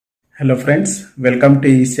Hello friends, welcome to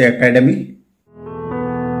EC Academy.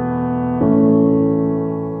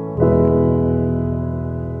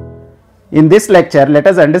 In this lecture, let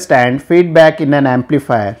us understand feedback in an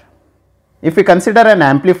amplifier. If we consider an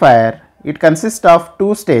amplifier, it consists of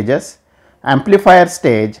two stages, amplifier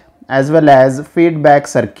stage as well as feedback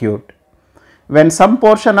circuit. When some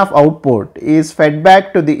portion of output is fed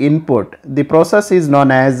back to the input, the process is known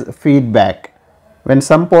as feedback. When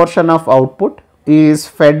some portion of output is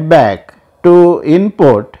fed back to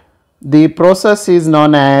input, the process is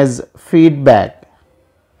known as feedback,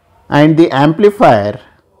 and the amplifier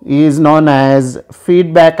is known as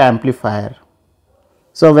feedback amplifier.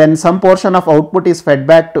 So when some portion of output is fed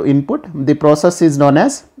back to input, the process is known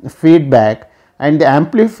as feedback, and the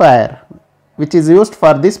amplifier which is used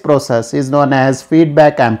for this process is known as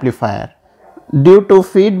feedback amplifier. Due to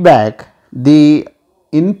feedback, the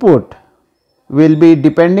input will be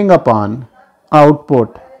depending upon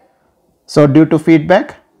output. So due to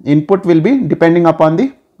feedback, input will be depending upon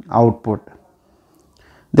the output.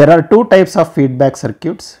 There are two types of feedback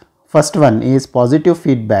circuits. First one is positive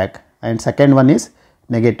feedback and second one is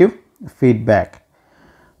negative feedback.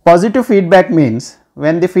 Positive feedback means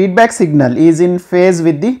when the feedback signal is in phase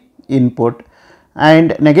with the input,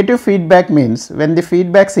 and negative feedback means when the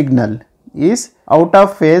feedback signal is out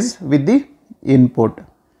of phase with the input.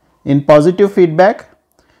 In positive feedback,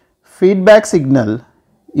 feedback signal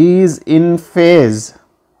is in phase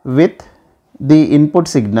with the input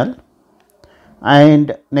signal,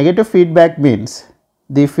 and negative feedback means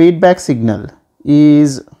the feedback signal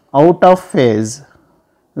is out of phase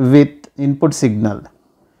with input signal.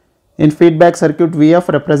 In feedback circuit, Vf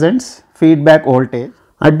represents feedback voltage.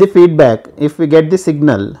 At the feedback, if we get the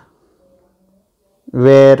signal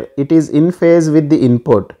where it is in phase with the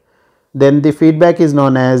input, then the feedback is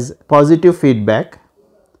known as positive feedback.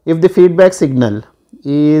 If the feedback signal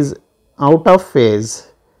is out of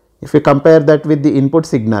phase, if we compare that with the input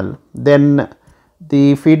signal, then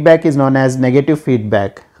the feedback is known as negative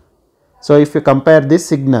feedback. So if we compare this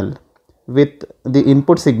signal with the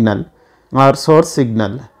input signal or source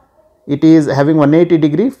signal, it is having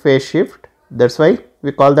 180-degree phase shift. That's why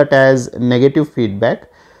we call that as negative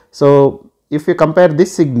feedback. So if we compare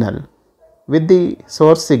this signal with the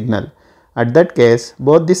source signal, at that case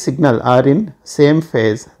both the signal are in same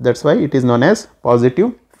phase. That's why it is known as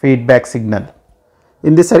positive feedback signal.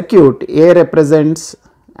 In the circuit, A represents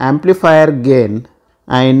amplifier gain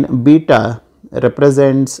and beta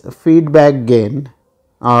represents feedback gain,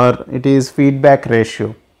 or it is feedback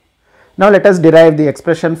ratio. Now let us derive the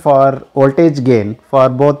expression for voltage gain for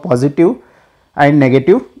both positive and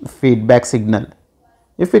negative feedback signal.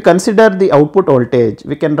 If we consider the output voltage,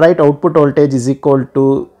 we can write output voltage is equal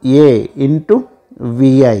to A into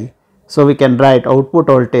Vi. So we can write output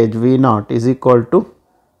voltage V0 is equal to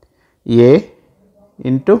A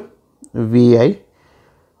into Vi.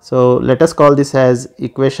 So let us call this as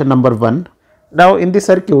equation number 1. Now in the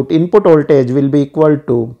circuit, input voltage will be equal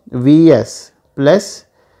to Vs plus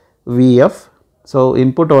Vf. So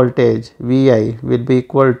input voltage Vi will be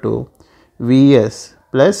equal to Vs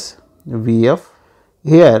plus Vf.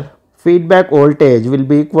 Here feedback voltage will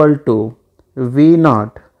be equal to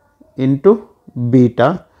V0 into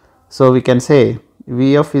beta. So we can say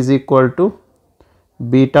Vf is equal to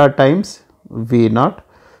beta times V0.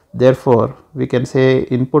 Therefore we can say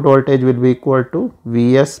input voltage will be equal to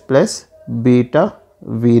Vs plus beta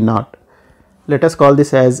V0. Let us call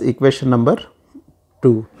this as equation number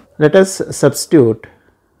 2. Let us substitute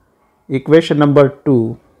equation number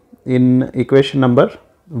 2 in equation number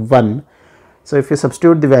 1. So if you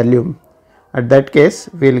substitute the value, at that case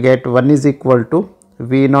we will get 1 is equal to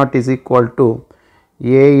V0 is equal to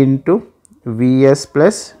A into Vs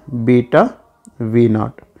plus beta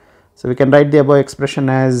V0. So we can write the above expression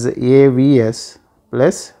as A Vs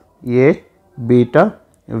plus A beta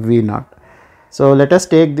V0. So let us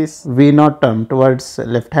take this V0 term towards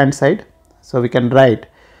left hand side. So we can write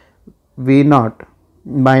V0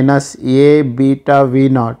 minus A beta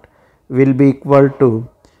V0 will be equal to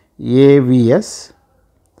A Vs.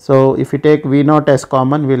 So if we take V0 as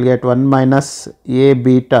common, we will get 1 minus A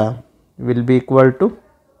beta will be equal to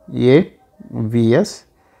A Vs.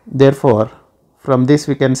 Therefore from this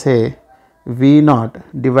we can say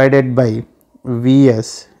V0 divided by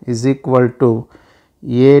Vs is equal to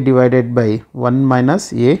A divided by 1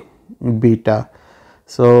 minus A beta.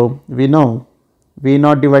 So we know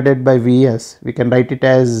V0 divided by Vs, we can write it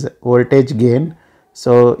as voltage gain.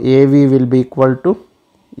 So AV will be equal to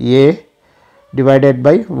A divided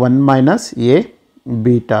by 1 minus A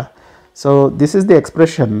beta. So this is the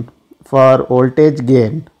expression for voltage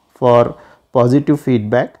gain for positive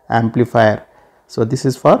feedback amplifier. So this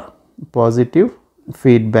is for positive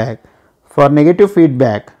feedback. For negative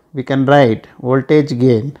feedback, we can write voltage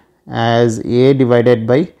gain as A divided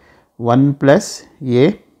by 1 plus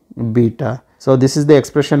A beta. So this is the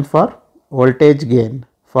expression for voltage gain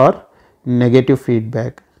for negative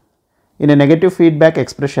feedback. In a negative feedback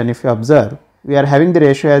expression, if you observe, we are having the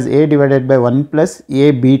ratio as A divided by 1 plus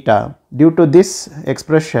A beta. Due to this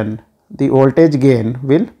expression, the voltage gain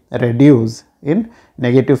will reduce in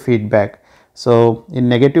negative feedback. So in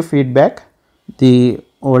negative feedback, the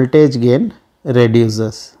voltage gain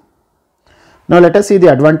reduces. Now let us see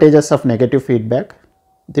the advantages of negative feedback.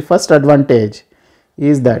 The first advantage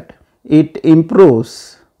is that it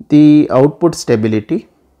improves the output stability.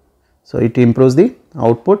 So it improves the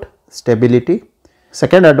output stability.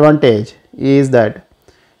 Second advantage is that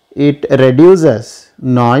it reduces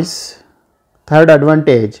noise. Third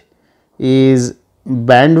advantage is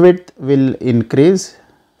bandwidth will increase.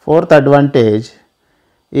 Fourth advantage,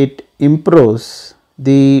 it improves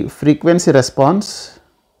the frequency response.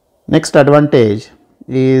 Next advantage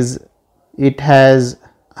is it has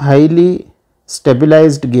highly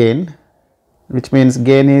stabilized gain, which means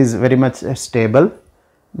gain is very much stable.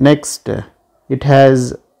 Next, it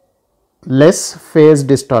has less phase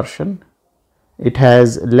distortion. It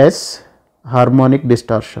has less harmonic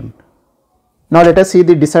distortion. Now let us see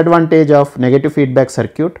the disadvantage of negative feedback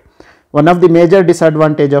circuit. One of the major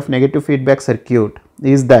disadvantage of negative feedback circuit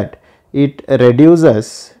is that it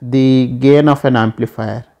reduces the gain of an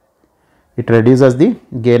amplifier. It reduces the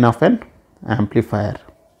gain of an amplifier.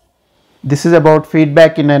 This is about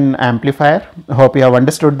feedback in an amplifier. I hope you have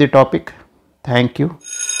understood the topic. Thank you.